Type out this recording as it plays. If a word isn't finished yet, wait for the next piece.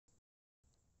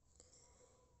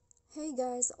Hey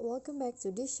guys, welcome back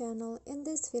to this channel. In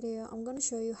this video, I'm gonna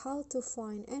show you how to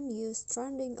find and use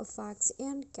trending effects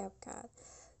in CapCut.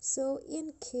 So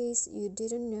in case you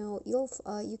didn't know,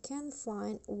 you can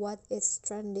find what is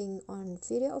trending on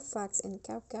video effects in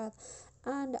CapCut,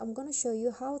 and I'm gonna show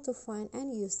you how to find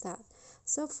and use that.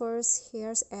 So first,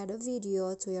 here's add a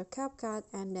video to your CapCut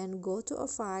and then go to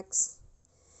effects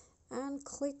and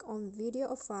click on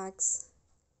video effects,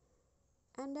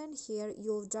 and then here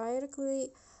you'll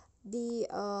directly be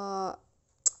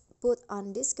put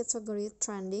on this category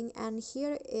trending, and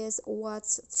here is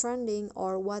what's trending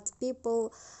or what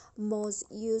people most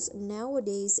use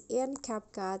nowadays in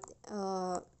CapCut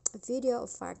video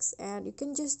effects, and you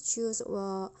can just choose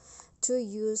to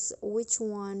use which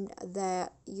one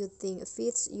that you think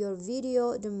fits your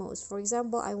video the most. For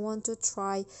example, I want to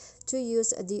try to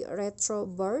use the retro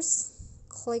burst.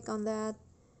 Click on that,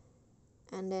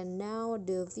 and then now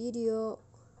the video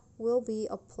will be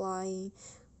applying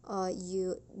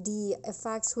the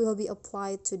effects will be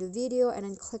applied to the video, and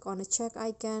then click on the check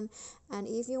icon. And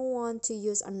if you want to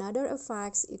use another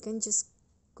effects, you can just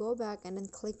go back and then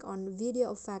click on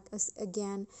video effects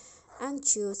again and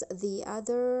choose the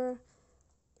other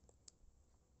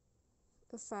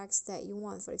effects that you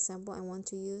want. For example, I want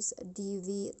to use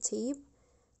DV tape.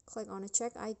 Click on the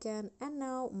check icon, and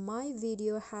now my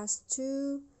video has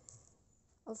two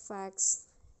effects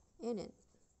in it.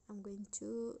 I'm going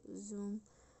to zoom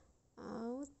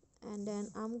out, and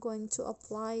then I'm going to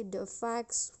apply the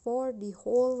effects for the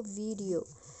whole video,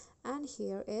 and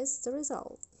here is the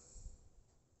result.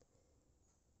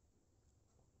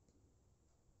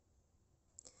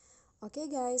 Okay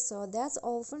guys, so that's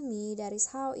all for me. That is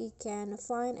how you can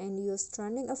find and use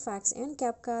trending effects in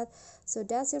CapCut. So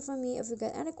that's it for me. If you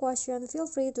got any question, feel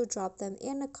free to drop them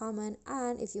in the comment,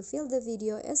 and if you feel the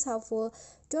video is helpful,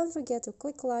 don't forget to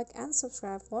click like and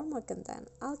subscribe for more content.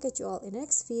 I'll catch you all in the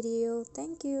next video.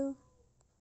 Thank you.